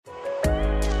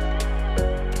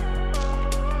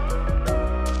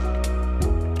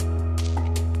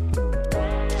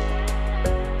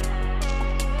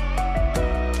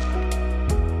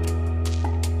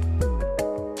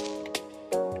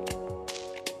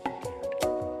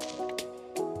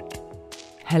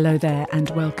Hello there and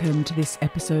welcome to this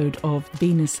episode of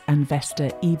Venus and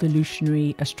Vesta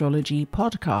Evolutionary Astrology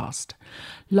Podcast.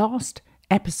 Last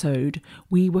episode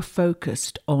we were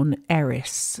focused on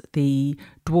Eris, the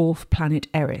dwarf planet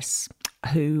Eris,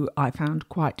 who I found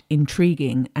quite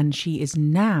intriguing, and she is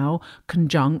now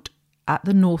conjunct at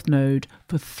the North Node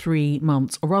for 3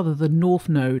 months, or rather the North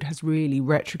Node has really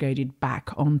retrograded back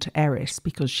onto Eris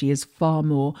because she is far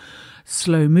more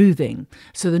slow moving.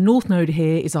 So the North Node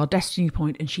here is our destiny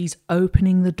point, and she's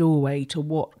opening the doorway to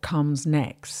what comes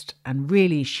next. And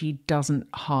really, she doesn't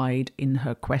hide in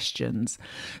her questions.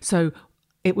 So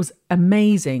it was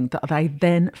amazing that I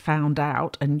then found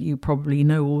out, and you probably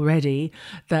know already,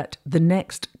 that the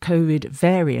next COVID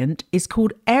variant is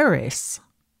called Eris.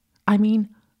 I mean,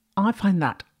 I find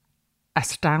that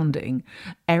astounding.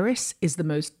 Eris is the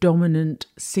most dominant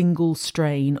single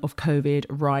strain of COVID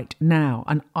right now.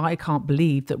 And I can't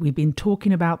believe that we've been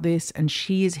talking about this and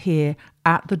she is here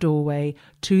at the doorway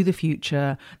to the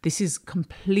future. This is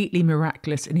completely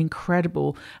miraculous and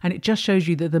incredible. And it just shows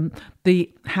you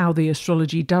that how the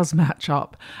astrology does match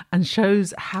up and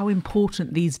shows how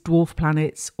important these dwarf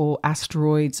planets or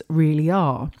asteroids really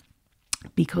are,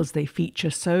 because they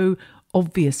feature so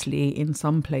obviously in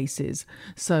some places.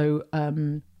 So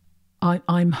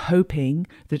I'm hoping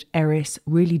that Eris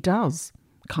really does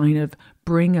kind of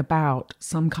bring about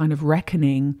some kind of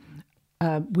reckoning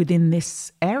within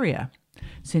this area,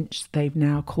 since they've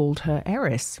now called her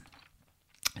Eris.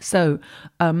 So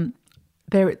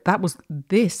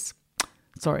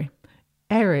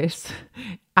Eris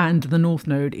and the North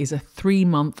Node is a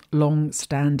 3-month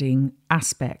long-standing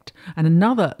aspect. And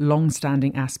another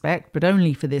long-standing aspect, but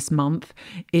only for this month,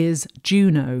 is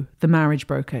Juno, the marriage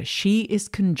broker. She is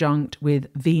conjunct with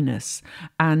Venus,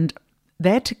 and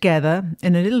they're together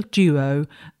in a little duo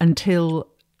until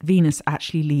Venus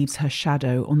actually leaves her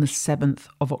shadow on the 7th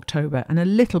of October, and a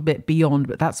little bit beyond,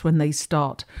 but that's when they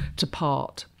start to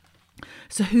part.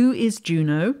 So who is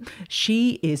Juno?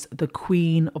 She is the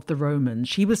queen of the Romans.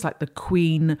 She was like the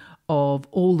queen of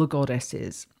all the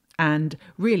goddesses. And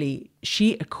really,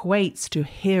 she equates to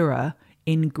Hera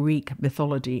in Greek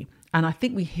mythology. And I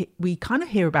think we kind of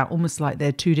hear about almost like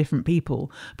they're two different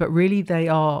people, but really they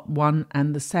are one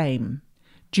and the same.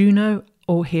 Juno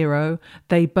or Hero,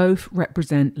 they both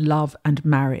represent love and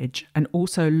marriage, and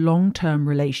also long-term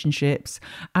relationships,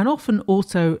 and often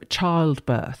also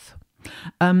childbirth.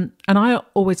 And I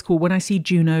always call, when I see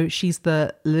Juno, she's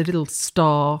the little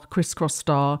star, crisscross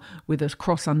star with a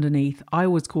cross underneath. I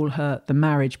always call her the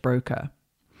marriage broker.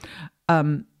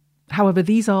 However,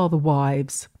 these are the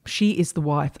wives. She is the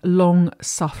wife,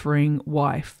 long-suffering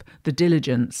wife, the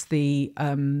diligence, the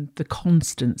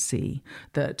constancy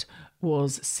that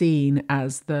was seen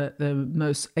as the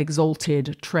most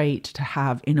exalted trait to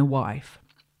have in a wife.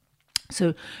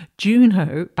 So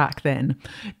Juno, back then,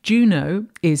 Juno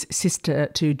is sister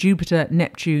to Jupiter,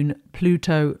 Neptune,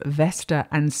 Pluto, Vesta,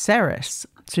 and Ceres.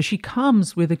 So she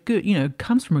comes with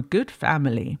comes from a good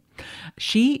family.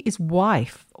 She is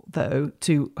wife, though,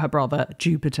 to her brother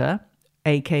Jupiter,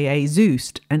 aka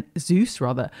Zeus,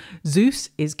 Zeus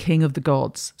is king of the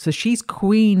gods. So she's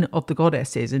queen of the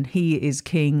goddesses and he is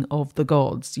king of the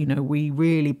gods. You know, we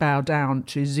really bow down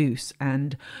to Zeus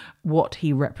and what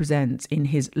he represents in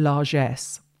his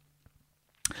largesse.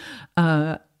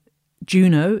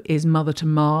 Juno is mother to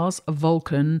Mars,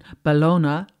 Vulcan,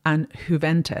 Bellona, and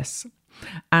Juventes.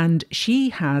 And she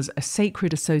has a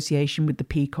sacred association with the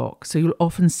peacock. So you'll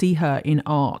often see her in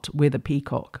art with a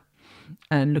peacock,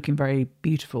 and looking very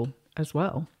beautiful as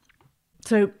well.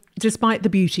 So despite the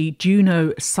beauty,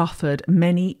 Juno suffered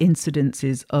many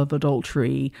incidences of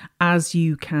adultery, as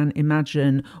you can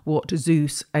imagine what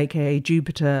Zeus, aka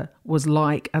Jupiter, was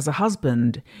like as a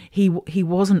husband. He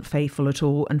wasn't faithful at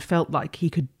all and felt like he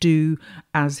could do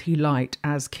as he liked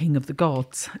as king of the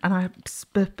gods. And I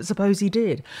suppose he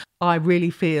did. I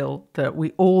really feel that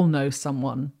we all know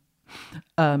someone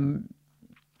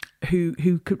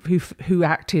who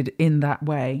acted in that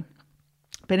way.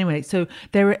 But anyway, so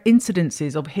there are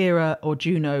incidences of Hera or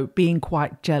Juno being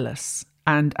quite jealous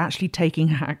and actually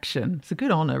taking action. It's a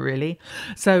good honor, really.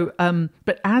 So,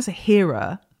 but as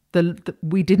Hera,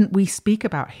 we speak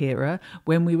about Hera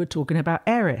when we were talking about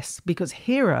Eris, because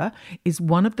Hera is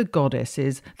one of the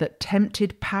goddesses that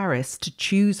tempted Paris to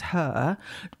choose her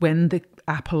when the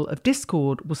apple of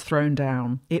discord was thrown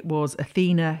down. It was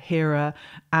Athena, Hera,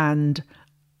 and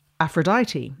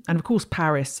Aphrodite. And of course,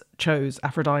 Paris chose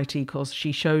Aphrodite because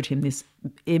she showed him this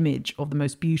image of the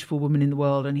most beautiful woman in the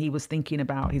world, and he was thinking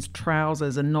about his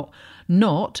trousers and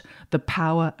not the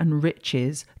power and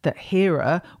riches that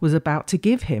Hera was about to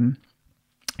give him.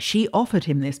 She offered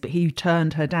him this, but he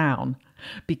turned her down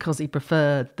because he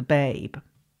preferred the babe.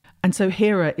 And so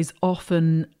Hera is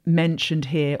often mentioned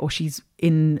here, or she's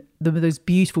in those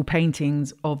beautiful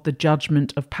paintings of the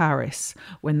Judgment of Paris,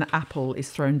 when the apple is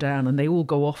thrown down and they all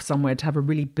go off somewhere to have a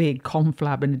really big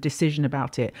conflab and a decision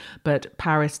about it. But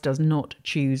Paris does not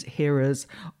choose Hera's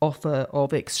offer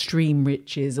of extreme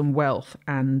riches and wealth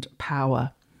and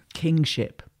power,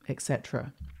 kingship,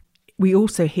 etc. We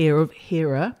also hear of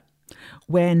Hera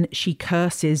when she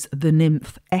curses the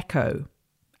nymph Echo.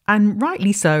 And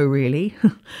rightly so, really.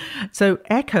 So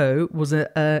Echo was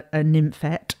a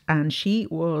nymphette, and she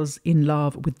was in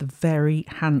love with the very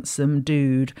handsome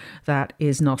dude that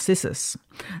is Narcissus.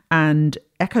 And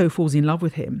Echo falls in love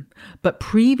with him. But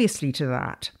previously to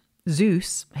that,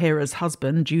 Zeus, Hera's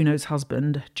husband, Juno's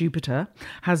husband, Jupiter,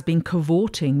 has been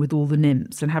cavorting with all the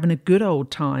nymphs and having a good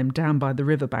old time down by the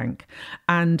riverbank.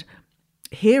 And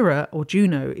Hera, or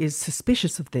Juno, is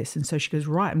suspicious of this, and so she goes,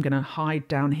 right, I'm going to hide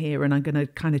down here and I'm going to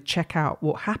kind of check out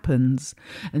what happens.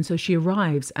 And so she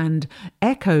arrives, and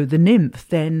Echo, the nymph,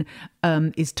 then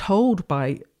is told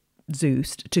by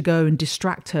Zeus to go and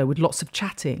distract her with lots of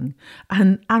chatting.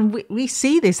 And we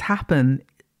see this happen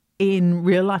in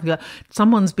real life.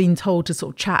 Someone's been told to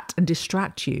sort of chat and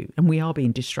distract you, and we are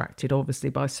being distracted, obviously,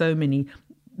 by so many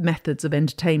methods of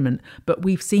entertainment, but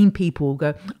we've seen people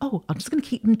go, oh, I'm just going to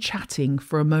keep them chatting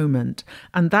for a moment.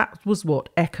 And that was what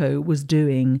Echo was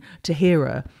doing to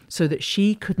Hera, so that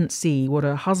she couldn't see what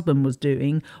her husband was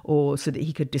doing, or so that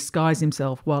he could disguise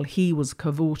himself while he was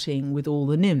cavorting with all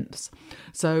the nymphs.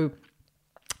 So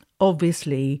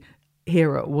obviously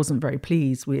Hera wasn't very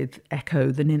pleased with Echo,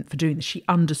 the nymph, for doing this. She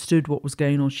understood what was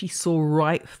going on. She saw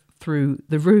right through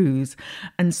the ruse.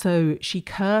 And so she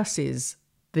curses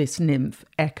this nymph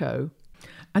Echo,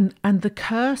 and the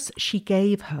curse she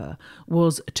gave her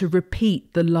was to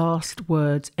repeat the last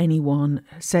words anyone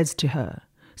says to her.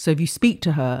 So if you speak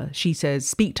to her, she says,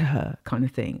 speak to her, kind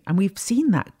of thing. And we've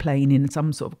seen that playing in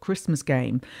some sort of Christmas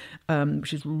game,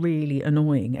 which is really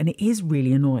annoying, and it is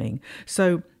really annoying.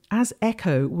 So as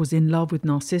Echo was in love with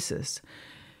Narcissus,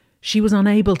 she was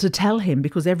unable to tell him,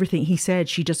 because everything he said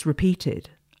she just repeated.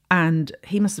 And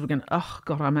he must have gone, oh,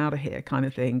 God, I'm out of here, kind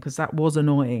of thing, because that was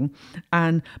annoying.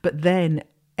 But then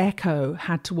Echo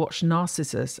had to watch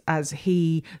Narcissus as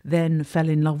he then fell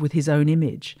in love with his own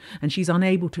image. And she's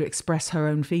unable to express her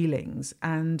own feelings,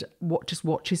 and just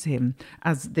watches him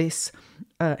as this,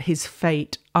 his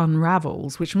fate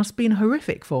unravels, which must have been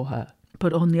horrific for her.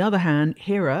 But on the other hand,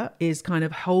 Hera is kind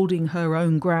of holding her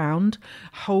own ground,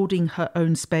 holding her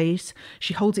own space.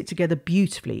 She holds it together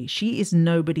beautifully. She is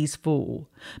nobody's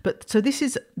fool. But so this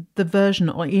is the version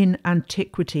in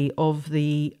antiquity of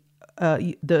the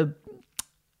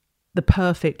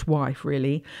perfect wife,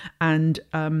 really. And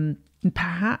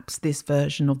perhaps this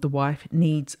version of the wife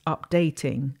needs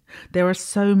updating. There are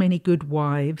so many good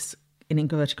wives, in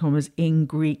inverted commas, in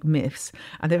Greek myths,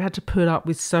 and they've had to put up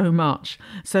with so much.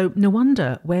 So no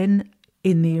wonder when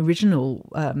in the original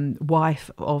wife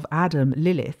of Adam,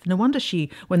 Lilith, no wonder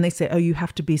when they say, oh, you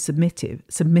have to be submissive,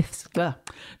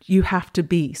 you have to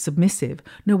be submissive.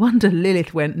 No wonder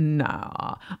Lilith went,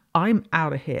 nah, I'm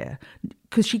out of here.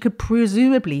 Because she could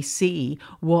presumably see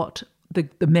what the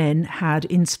men had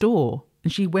in store.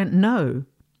 And she went, no.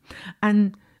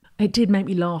 And it did make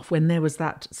me laugh when there was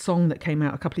that song that came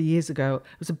out a couple of years ago.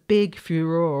 It was a big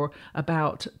furore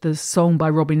about the song by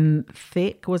Robin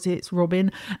Thicke, was it? It's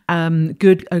Robin, A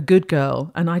Good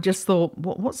Girl. And I just thought,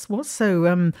 what's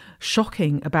so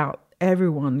shocking about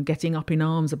everyone getting up in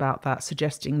arms about that,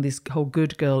 suggesting this whole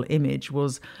good girl image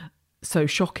was so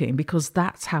shocking, because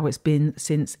that's how it's been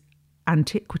since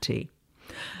antiquity.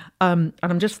 And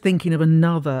I'm just thinking of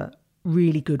another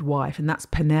really good wife, and that's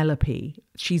Penelope.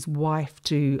 She's wife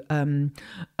to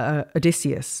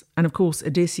Odysseus, and of course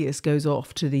Odysseus goes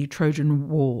off to the Trojan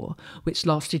War, which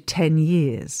lasted 10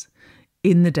 years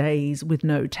in the days with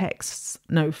no texts,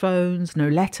 no phones, no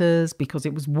letters, because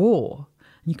it was war.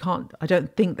 I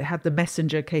don't think they had the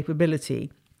messenger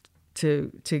capability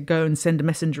to go and send a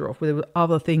messenger off. There were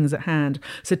other things at hand.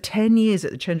 So 10 years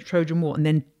at the Trojan War, and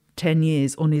then 10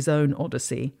 years on his own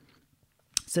Odyssey.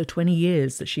 So 20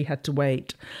 years that she had to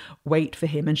wait for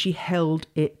him, and she held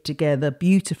it together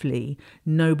beautifully.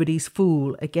 Nobody's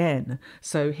fool again.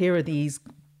 So here are these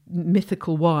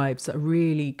mythical wives that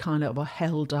really kind of are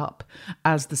held up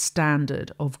as the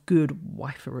standard of good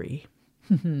wifery.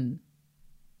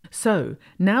 So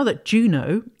now that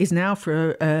Juno is now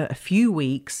for a few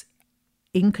weeks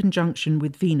in conjunction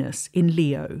with Venus in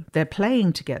Leo, they're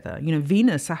playing together.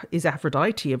 Venus is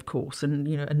Aphrodite, of course, and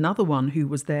another one who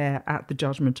was there at the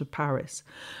Judgment of Paris.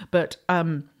 But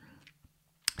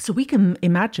So we can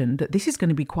imagine that this is going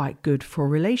to be quite good for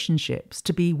relationships,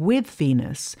 to be with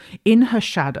Venus in her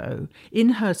shadow, in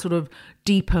her sort of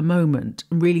deeper moment,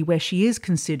 really where she is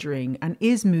considering and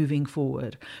is moving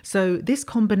forward. So this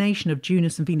combination of Juno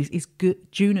and Venus is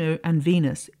good. Juno and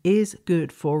Venus is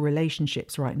good for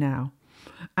relationships right now.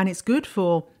 And it's good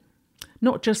for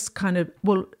not just kind of,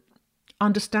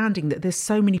 understanding that there's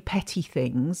so many petty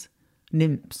things,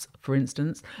 nymphs, for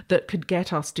instance, that could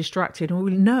get us distracted. And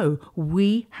we know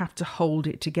we have to hold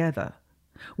it together.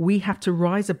 We have to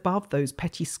rise above those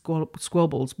petty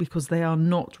squabbles because they are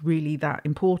not really that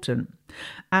important.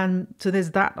 And so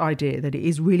there's that idea that it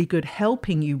is really good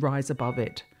helping you rise above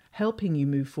it, helping you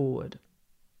move forward.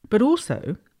 But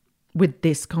also, with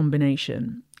this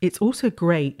combination, it's also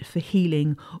great for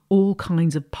healing all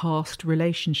kinds of past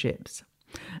relationships.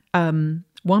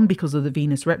 One, because of the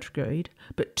Venus retrograde,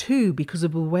 but two, because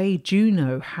of the way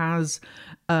Juno has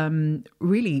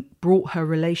really brought her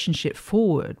relationship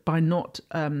forward by not,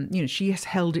 she has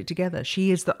held it together.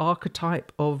 She is the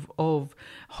archetype of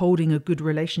holding a good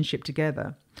relationship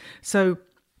together. So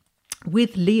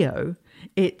with Leo,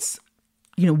 it's,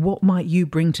 what might you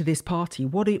bring to this party?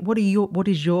 What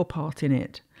is your part in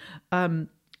it? And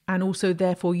also,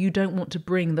 therefore, you don't want to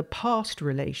bring the past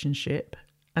relationship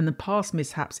and the past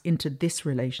mishaps into this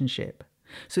relationship.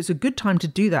 So it's a good time to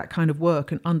do that kind of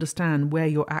work and understand where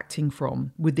you're acting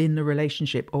from within the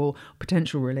relationship or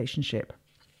potential relationship.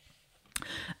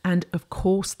 And of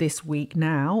course, this week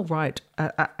now, right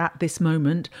at this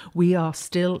moment, we are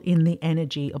still in the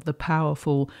energy of the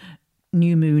powerful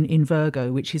new moon in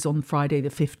Virgo, which is on Friday the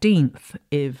 15th.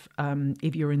 If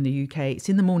you're in the UK, it's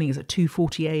in the morning. It's at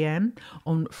 2:40 a.m.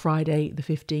 on Friday the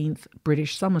 15th,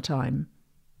 British summertime.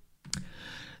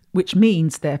 Which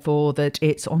means, therefore, that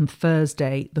it's on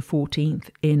Thursday the 14th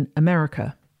in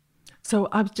America. So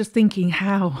I was just thinking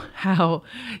how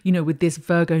with this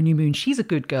Virgo new moon, she's a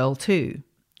good girl too.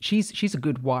 She's a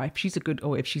good wife.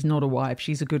 Or if she's not a wife,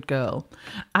 she's a good girl.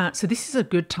 So this is a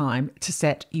good time to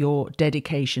set your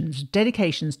dedications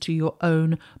to your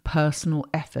own personal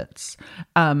efforts.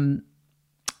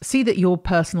 See that your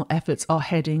personal efforts are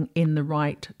heading in the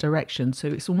right direction. So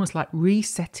it's almost like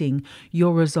resetting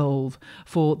your resolve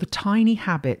for the tiny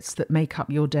habits that make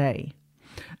up your day.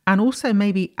 And also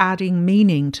maybe adding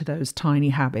meaning to those tiny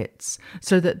habits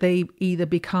so that they either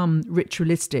become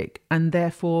ritualistic and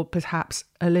therefore perhaps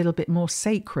a little bit more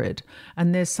sacred,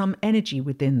 and there's some energy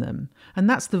within them. And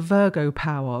that's the Virgo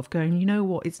power of going, you know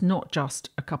what, it's not just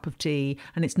a cup of tea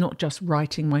and it's not just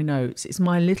writing my notes. It's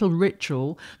my little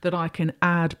ritual that I can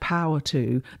add power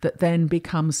to that then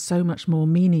becomes so much more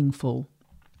meaningful.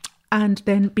 And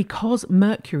then because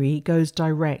Mercury goes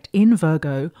direct in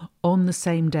Virgo on the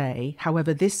same day,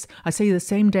 however, I say the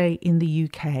same day in the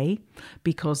UK,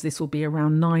 because this will be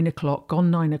around 9 o'clock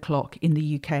in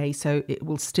the UK. So it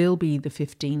will still be the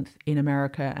 15th in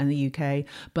America and the UK,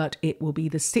 but it will be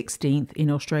the 16th in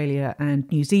Australia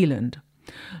and New Zealand.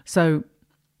 So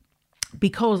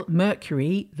because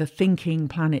Mercury, the thinking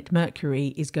planet Mercury,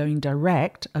 is going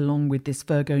direct along with this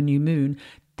Virgo new moon,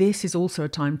 this is also a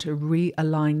time to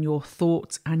realign your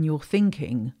thoughts and your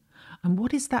thinking. And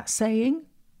what is that saying?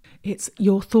 It's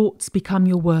your thoughts become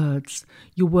your words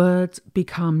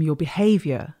become your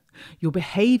behavior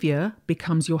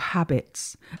becomes your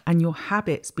habits, and your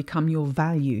habits become your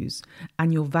values,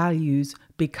 and your values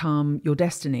become your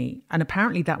destiny. And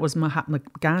apparently that was Mahatma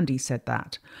Gandhi said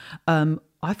that.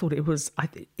 I thought it was,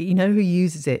 who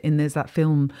uses it there's that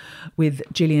film with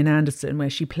Gillian Anderson where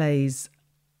she plays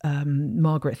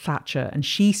Margaret Thatcher, and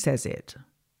she says it.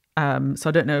 So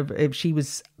I don't know if she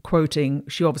was quoting,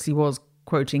 she obviously was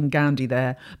quoting Gandhi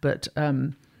there, but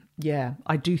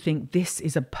I do think this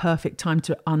is a perfect time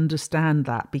to understand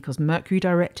that, because Mercury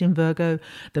direct in Virgo,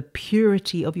 the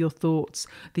purity of your thoughts,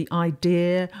 the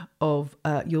idea of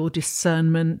your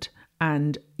discernment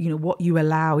and, what you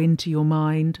allow into your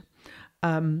mind,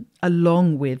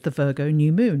 along with the Virgo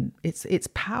new moon. It's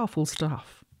powerful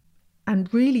stuff,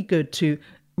 and really good to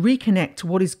reconnect to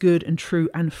what is good and true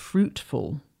and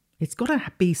fruitful. It's got to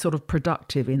be sort of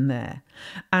productive in there.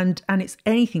 And it's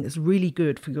anything that's really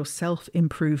good for your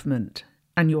self-improvement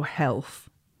and your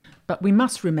health. But we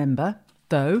must remember,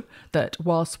 though, that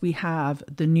whilst we have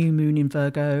the new moon in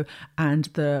Virgo and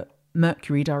the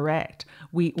Mercury direct,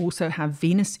 we also have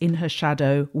Venus in her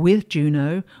shadow with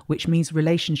Juno, which means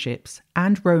relationships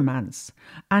and romance.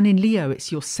 And in Leo,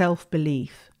 it's your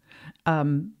self-belief.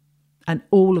 And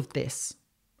all of this,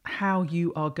 how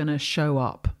you are going to show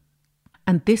up.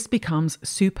 And this becomes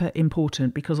super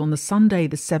important because on the Sunday,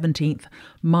 the 17th,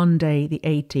 Monday, the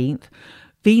 18th,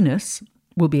 Venus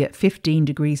will be at 15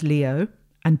 degrees Leo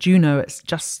and Juno at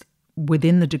just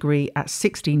within the degree at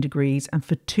 16 degrees. And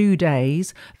for 2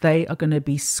 days, they are going to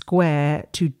be square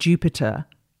to Jupiter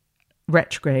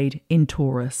retrograde in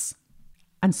Taurus.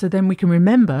 And so then we can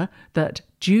remember that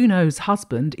Juno's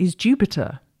husband is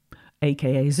Jupiter,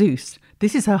 aka Zeus.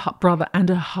 This is her brother and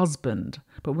her husband.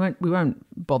 But we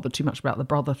won't bother too much about the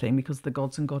brother thing, because the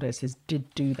gods and goddesses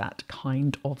did do that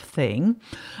kind of thing.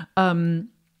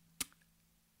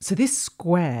 So this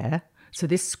square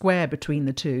between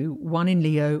the two, one in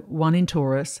Leo, one in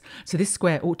Taurus, so this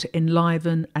square ought to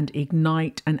enliven and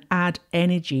ignite and add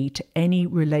energy to any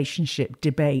relationship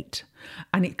debate.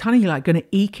 And it kind of like going to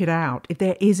eke it out. If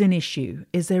there is an issue,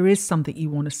 if there is something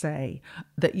you want to say,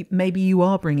 that maybe you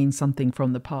are bringing something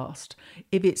from the past,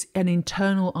 if it's an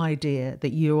internal idea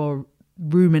that you are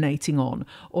ruminating on,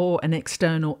 or an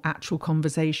external actual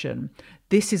conversation,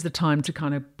 this is the time to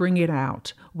kind of bring it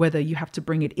out, whether you have to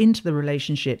bring it into the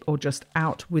relationship or just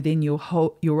out within your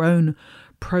own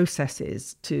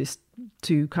processes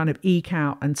to kind of eke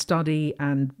out and study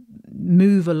and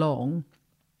move along.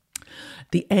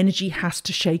 The energy has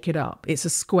to shake it up. It's a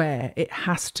square. It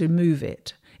has to move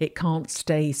it. It can't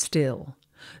stay still.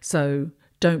 So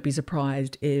don't be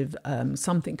surprised if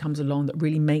something comes along that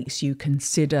really makes you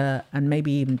consider and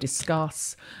maybe even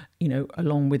discuss,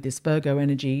 along with this Virgo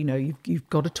energy, you've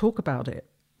got to talk about it.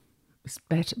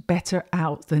 It's better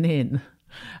out than in.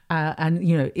 And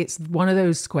it's one of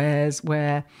those squares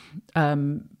where,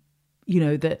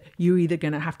 that you're either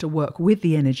going to have to work with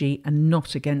the energy and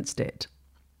not against it,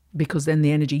 because then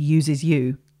the energy uses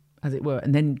you, as it were,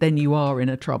 and then you are in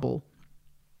a trouble.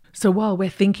 So while we're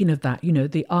thinking of that,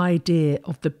 the idea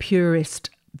of the purest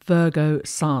Virgo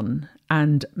sun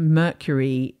and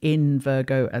Mercury in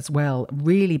Virgo as well,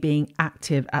 really being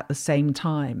active at the same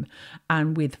time,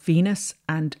 and with Venus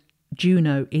and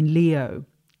Juno in Leo,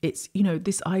 it's,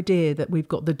 this idea that we've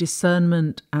got the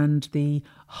discernment and the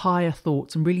higher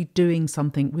thoughts and really doing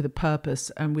something with a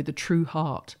purpose and with a true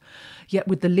heart. Yet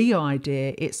with the Leo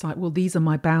idea, it's like, well, these are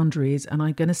my boundaries and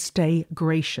I'm going to stay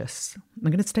gracious. I'm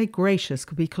going to stay gracious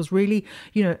because really,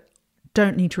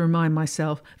 don't need to remind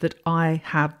myself that I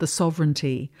have the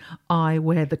sovereignty. I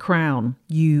wear the crown,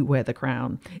 you wear the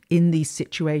crown in these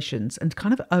situations, and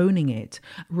kind of owning it,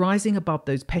 rising above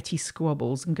those petty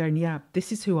squabbles and going, yeah,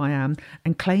 this is who I am,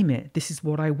 and claim it. This is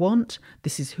what I want.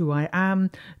 This is who I am.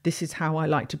 This is how I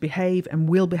like to behave and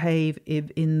will behave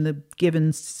if in the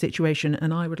given situation,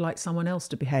 and I would like someone else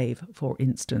to behave, for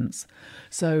instance.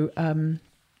 So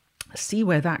see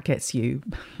where that gets you.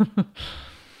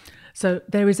 So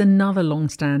there is another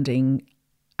long-standing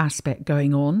aspect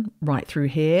going on right through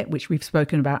here, which we've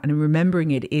spoken about, and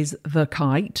remembering it is the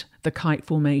kite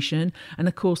formation. And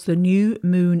of course, the new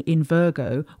moon in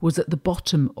Virgo was at the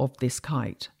bottom of this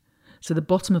kite. So the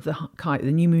bottom of the kite,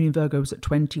 the new moon in Virgo, was at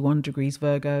 21 degrees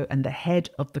Virgo, and the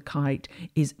head of the kite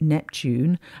is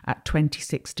Neptune at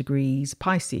 26 degrees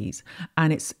Pisces.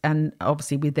 And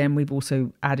obviously with them, we've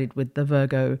also added with the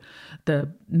Virgo,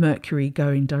 the Mercury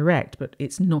going direct, but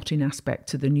it's not in aspect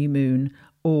to the new moon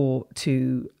or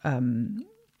to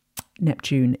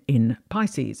Neptune in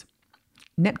Pisces.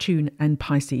 Neptune and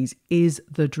Pisces is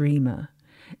the dreamer.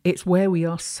 It's where we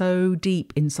are so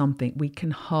deep in something we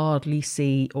can hardly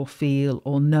see or feel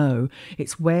or know.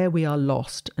 It's where we are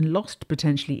lost, and lost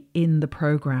potentially in the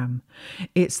program.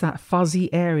 It's that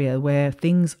fuzzy area where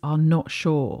things are not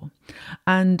sure.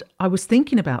 And I was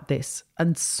thinking about this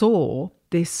and saw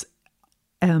this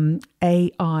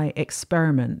AI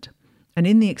experiment. And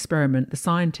in the experiment, the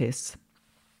scientists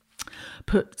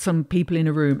put some people in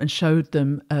a room and showed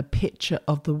them a picture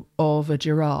of a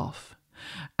giraffe.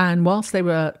 And whilst they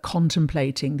were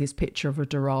contemplating this picture of a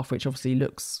giraffe, which obviously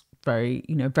looks very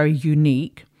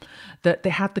unique, that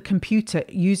they had the computer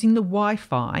using the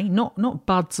Wi-Fi, not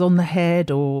buds on the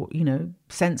head or,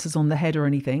 sensors on the head or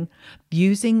anything,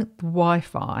 using the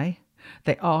Wi-Fi,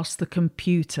 they asked the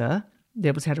computer, they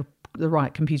obviously had the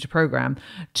right computer program,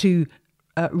 to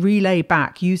relay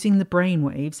back using the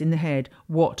brainwaves in the head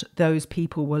what those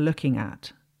people were looking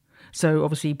at. So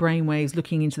obviously brainwaves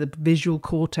looking into the visual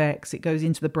cortex, it goes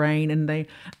into the brain,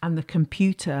 and the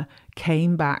computer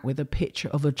came back with a picture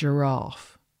of a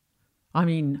giraffe. I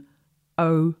mean,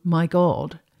 oh my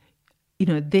God.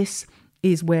 This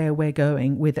is where we're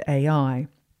going with AI.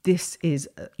 This is,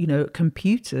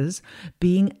 computers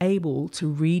being able to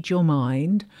read your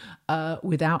mind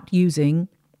without using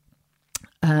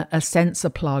a sensor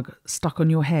plug stuck on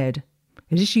your head.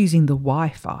 It's just using the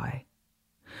Wi-Fi.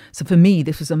 So for me,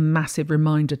 this was a massive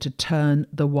reminder to turn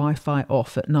the Wi-Fi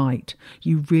off at night.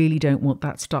 You really don't want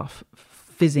that stuff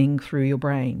fizzing through your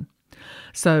brain.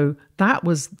 So that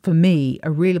was, for me,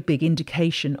 a real big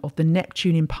indication of the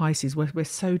Neptune in Pisces, where we're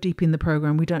so deep in the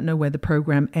program, we don't know where the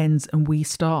program ends and we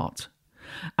start.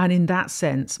 And in that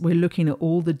sense, we're looking at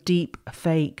all the deep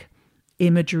fake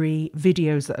imagery,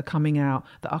 videos that are coming out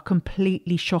that are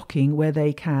completely shocking, where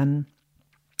they can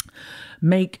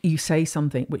make you say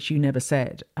something which you never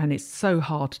said. And it's so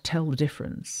hard to tell the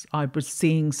difference. I was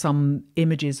seeing some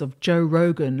images of Joe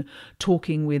Rogan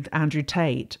talking with Andrew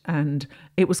Tate, and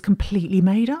it was completely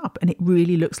made up. And it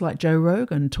really looks like Joe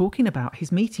Rogan talking about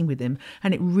his meeting with him.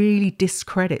 And it really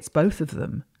discredits both of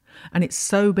them. And it's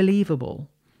so believable.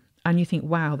 And you think,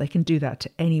 wow, they can do that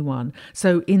to anyone.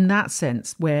 So in that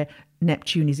sense, where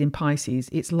Neptune is in Pisces,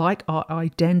 it's like our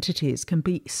identities can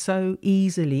be so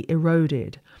easily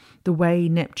eroded, the way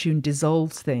Neptune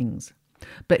dissolves things.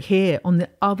 But here on the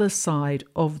other side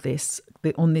of this,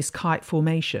 on this kite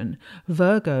formation,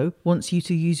 Virgo wants you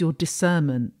to use your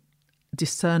discernment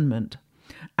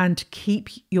and keep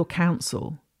your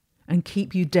counsel and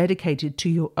keep you dedicated to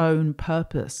your own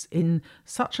purpose in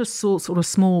such a sort of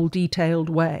small, detailed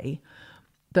way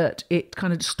that it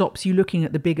kind of stops you looking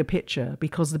at the bigger picture,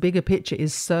 because the bigger picture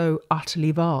is so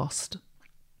utterly vast.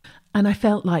 And I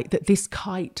felt like that this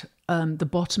kite, the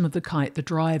bottom of the kite, the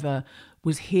driver,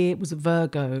 was a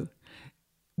Virgo,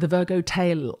 the Virgo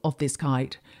tail of this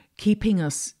kite, keeping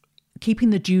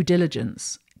the due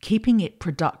diligence, keeping it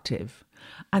productive.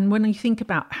 And when you think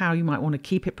about how you might want to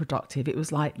keep it productive, it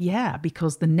was like, yeah,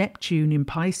 because the Neptune in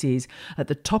Pisces at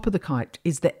the top of the kite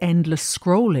is the endless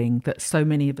scrolling that so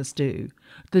many of us do,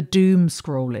 the doom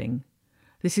scrolling.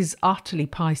 This is utterly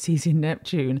Pisces in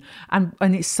Neptune. And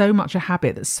it's so much a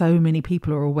habit that so many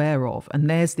people are aware of. And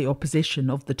there's the opposition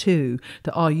of the two.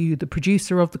 That are you the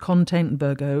producer of the content,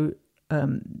 Virgo,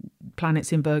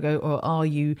 planets in Virgo, or are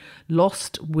you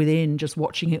lost within just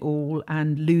watching it all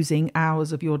and losing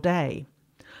hours of your day?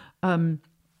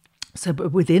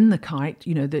 But within the kite,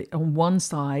 on one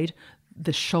side,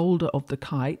 the shoulder of the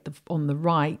kite, on the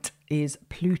right is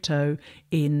Pluto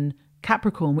in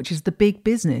Capricorn, which is the big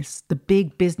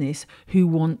business who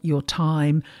want your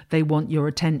time, they want your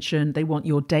attention, they want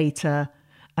your data,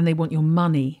 and they want your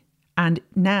money. And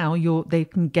now they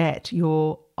can get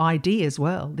your ID as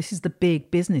well. This is the big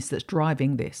business that's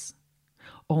driving this.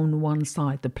 On one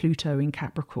side, the Pluto in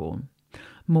Capricorn.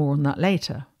 More on that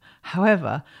later.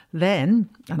 However, then,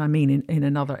 and I mean in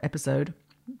another episode,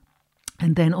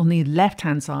 and then on the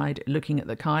left-hand side, looking at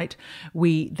the kite,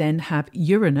 we then have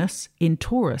Uranus in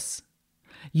Taurus.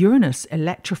 Uranus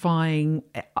electrifying,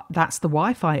 that's the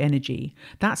Wi-Fi energy.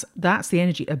 That's the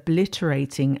energy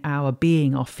obliterating our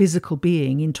being, our physical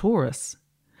being in Taurus.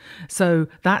 So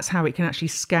that's how it can actually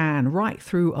scan right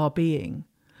through our being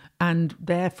and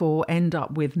therefore end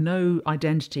up with no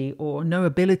identity or no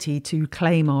ability to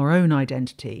claim our own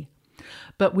identity.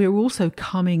 But we're also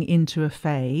coming into a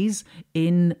phase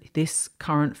in this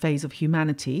current phase of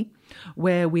humanity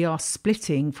where we are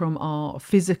splitting from our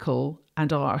physical,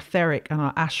 and our etheric and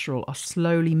our astral are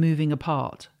slowly moving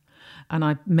apart. And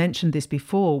I mentioned this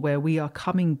before, where we are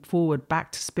coming forward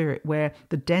back to spirit, where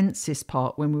the densest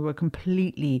part, when we were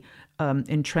completely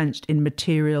entrenched in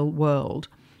material world,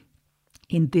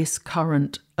 in this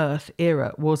current earth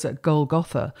era, was at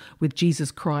Golgotha with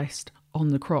Jesus Christ on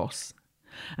the cross.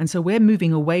 And so we're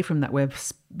moving away from that.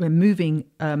 We're moving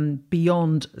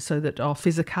beyond, so that our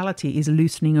physicality is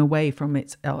loosening away from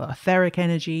our etheric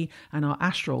energy and our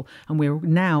astral. And we're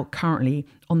now currently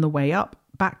on the way up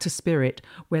back to spirit.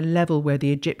 We're level where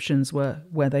the Egyptians were,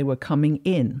 where they were coming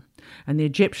in. And the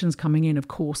Egyptians coming in, of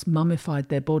course, mummified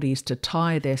their bodies to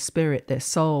tie their spirit, their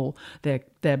soul, their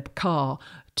car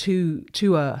to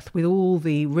earth, with all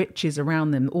the riches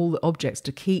around them, all the objects,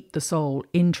 to keep the soul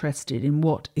interested in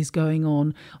what is going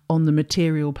on the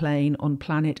material plane on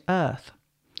planet Earth.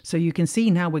 So you can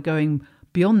see now we're going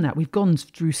beyond that. We've gone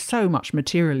through so much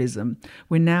materialism.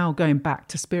 We're now going back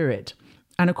to spirit.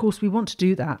 And of course, we want to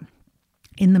do that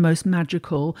in the most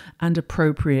magical and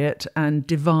appropriate and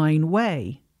divine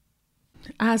way.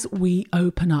 As we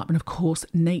open up, and of course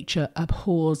nature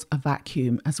abhors a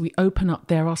vacuum, as we open up,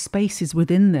 there are spaces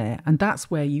within there, and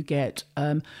that's where you get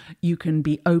you can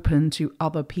be open to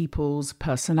other people's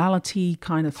personality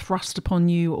kind of thrust upon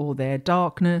you, or their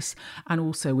darkness, and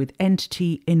also with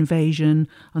entity invasion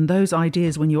and those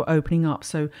ideas when you're opening up.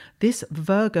 So this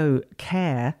Virgo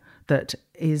care that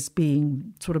is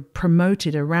being sort of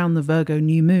promoted around the Virgo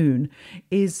new moon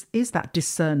is that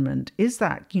discernment, is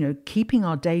that, keeping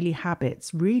our daily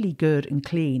habits really good and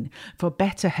clean for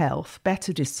better health,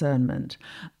 better discernment,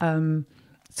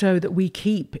 so that we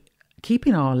keep keep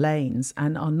in our lanes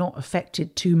and are not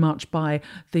affected too much by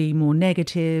the more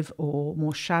negative or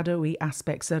more shadowy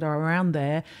aspects that are around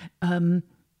there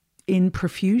in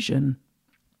profusion.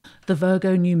 The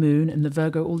Virgo new moon and the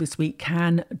Virgo all this week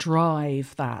can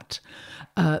drive that,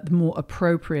 the more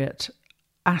appropriate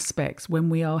aspects when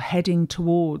we are heading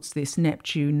towards this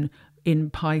Neptune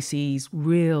in Pisces,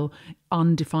 real,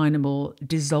 undefinable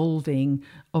dissolving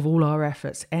of all our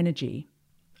efforts, energy.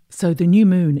 So the new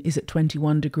moon is at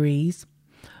 21 degrees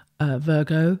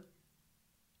Virgo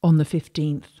on the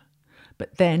 15th,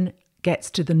 but then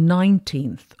gets to the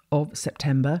 19th of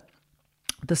September.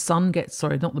 The sun gets,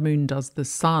 not the moon does, the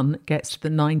sun gets to the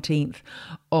 19th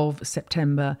of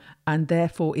September and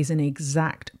therefore is an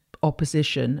exact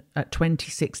opposition at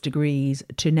 26 degrees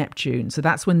to Neptune. So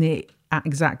that's when the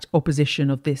exact opposition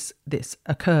of this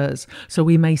occurs. So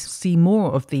we may see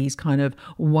more of these kind of,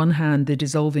 one hand, the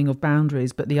dissolving of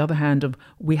boundaries, but the other hand of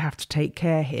we have to take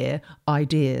care here,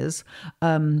 ideas.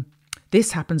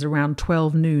 This happens around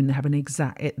 12 noon. They have an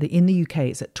exact, in the UK,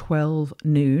 it's at 12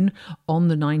 noon on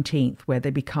the 19th where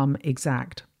they become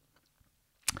exact.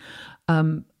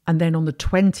 And then on the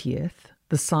 20th,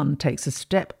 the sun takes a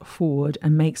step forward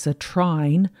and makes a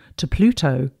trine to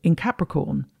Pluto in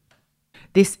Capricorn.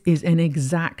 This is an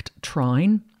exact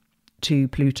trine to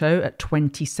Pluto at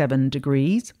 27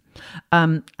 degrees.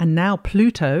 And now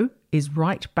Pluto is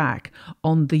right back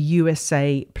on the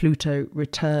USA Pluto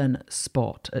return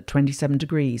spot at 27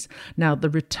 degrees. Now, the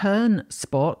return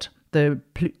spot,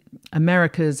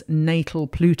 America's natal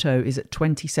Pluto, is at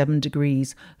 27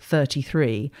 degrees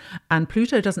 33. And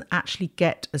Pluto doesn't actually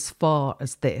get as far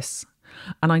as this.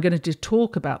 And I'm going to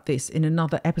talk about this in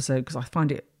another episode because I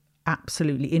find it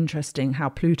absolutely interesting how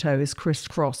Pluto is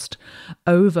crisscrossed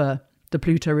over the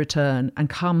Pluto return and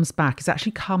comes back. It's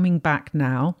actually coming back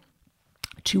now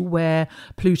to where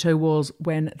Pluto was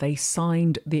when they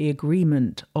signed the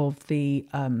agreement of the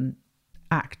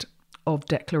Act of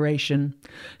Declaration.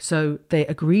 So they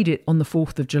agreed it on the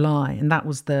 4th of July, and that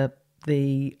was the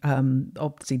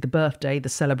obviously the birthday, the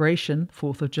celebration,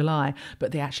 4th of July,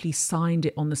 but they actually signed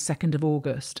it on the 2nd of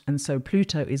August. And so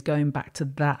Pluto is going back to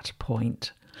that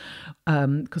point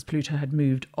because Pluto had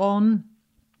moved on.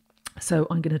 So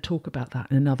I'm going to talk about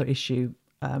that in another issue,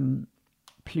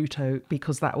 Pluto,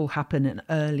 because that will happen in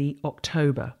early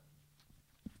October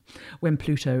when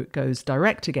Pluto goes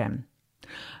direct again.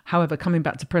 However, coming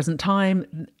back to present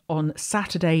time, on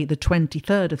Saturday, the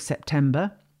 23rd of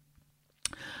September,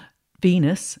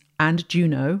 Venus and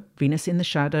Juno, Venus in the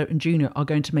shadow and Juno, are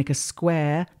going to make a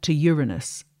square to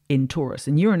Uranus in Taurus.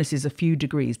 And Uranus is a few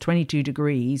degrees, 22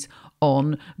 degrees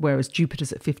on, whereas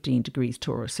Jupiter's at 15 degrees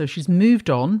Taurus. So she's moved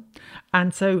on.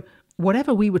 And so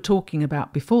whatever we were talking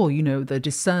about before, the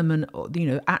discernment,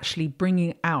 actually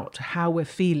bringing out how we're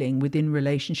feeling within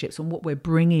relationships and what we're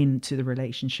bringing to the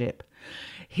relationship.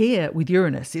 Here with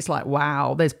Uranus, it's like,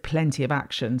 wow, there's plenty of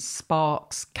action.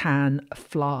 Sparks can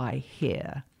fly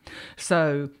here.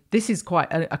 So this is quite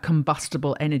a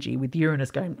combustible energy with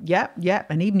Uranus going, yep.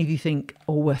 And even if you think,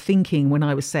 or were thinking when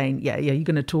I was saying, yeah, you're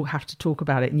going to have to talk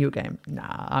about it, and you're going,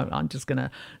 nah, I'm just going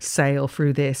to sail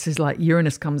through this. It's like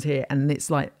Uranus comes here and it's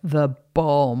like the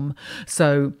bomb.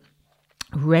 So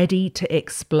ready to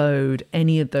explode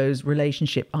any of those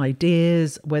relationship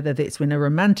ideas, whether it's in a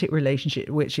romantic relationship,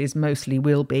 which is mostly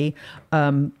will be,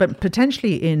 but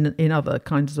potentially in other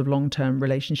kinds of long-term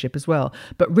relationship as well.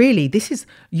 But really,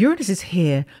 Uranus is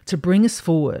here to bring us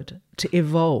forward, to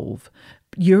evolve.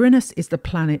 Uranus is the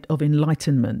planet of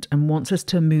enlightenment and wants us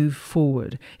to move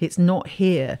forward. It's not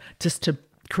here just to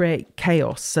create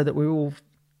chaos so that we're all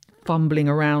fumbling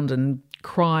around and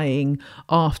crying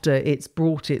after it's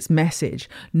brought its message.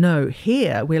 No,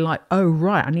 here we're like, oh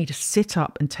right, I need to sit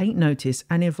up and take notice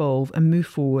and evolve and move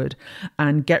forward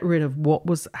and get rid of what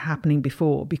was happening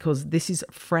before, because this is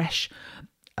fresh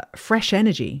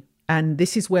energy, and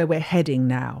this is where we're heading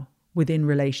now within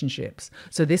relationships.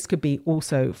 So this could be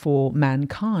also for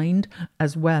mankind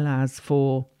as well as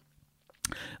for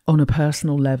on a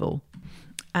personal level.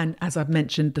 And as I've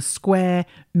mentioned, the square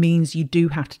means you do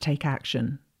have to take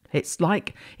action. It's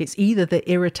either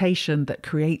the irritation that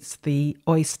creates the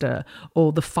oyster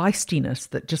or the feistiness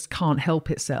that just can't help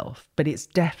itself. But it's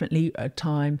definitely a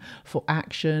time for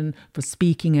action, for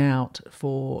speaking out,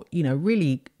 for,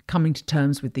 really coming to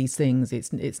terms with these things.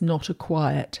 It's not a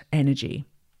quiet energy.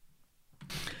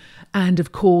 And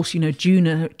of course,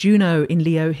 Juno in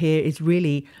Leo here is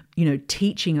really,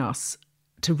 teaching us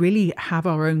to really have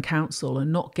our own counsel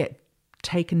and not get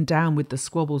taken down with the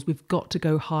squabbles. We've got to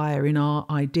go higher in our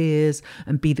ideas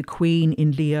and be the queen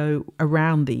in Leo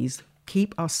around these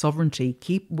keep our sovereignty,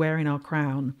 keep wearing our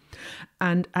crown.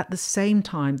 And at the same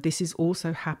time, this is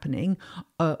also happening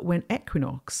when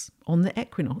on the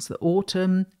equinox, the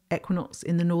autumn equinox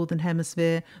in the northern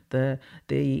hemisphere,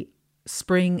 the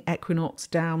spring equinox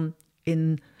down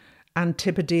in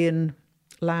Antipodean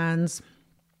lands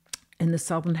in the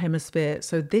southern hemisphere.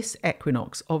 So this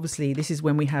equinox, obviously, this is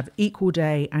when we have equal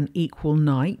day and equal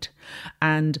night.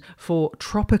 And for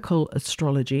tropical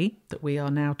astrology that we are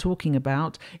now talking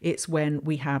about, it's when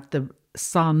we have the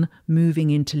sun moving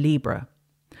into Libra.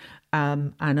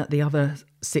 And at the other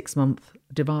 6-month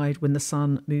divide, when the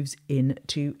sun moves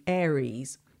into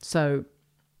Aries. So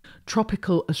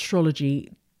tropical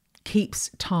astrology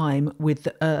keeps time with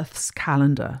the Earth's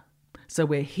calendar. So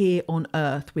we're here on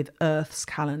Earth with Earth's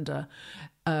calendar,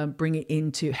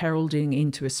 heralding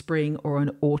into a spring or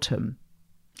an autumn.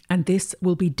 And this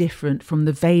will be different from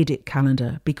the Vedic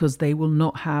calendar, because they will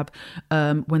not have,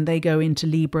 when they go into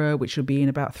Libra, which will be in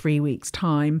about 3 weeks'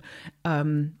 time,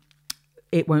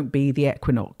 it won't be the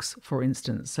equinox, for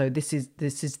instance. So this is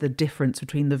the difference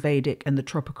between the Vedic and the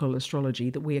tropical astrology,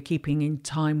 that we are keeping in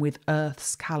time with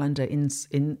Earth's calendar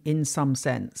in some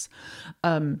sense.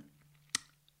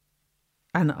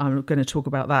 And I'm going to talk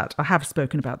about that. I have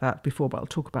spoken about that before, but I'll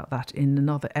talk about that in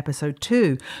another episode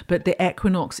too. But the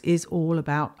equinox is all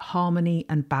about harmony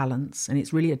and balance. And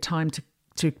it's really a time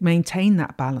to maintain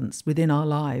that balance within our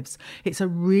lives. It's a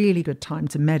really good time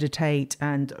to meditate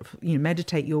and,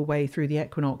 meditate your way through the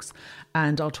equinox.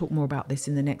 And I'll talk more about this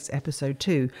in the next episode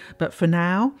too. But for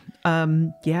now,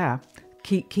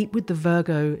 keep with the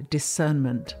Virgo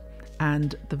discernment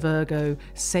and the Virgo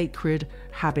sacred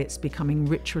habits becoming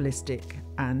ritualistic,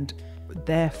 and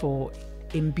therefore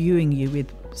imbuing you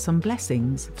with some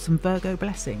blessings, some Virgo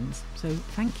blessings. So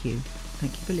thank you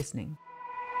for listening.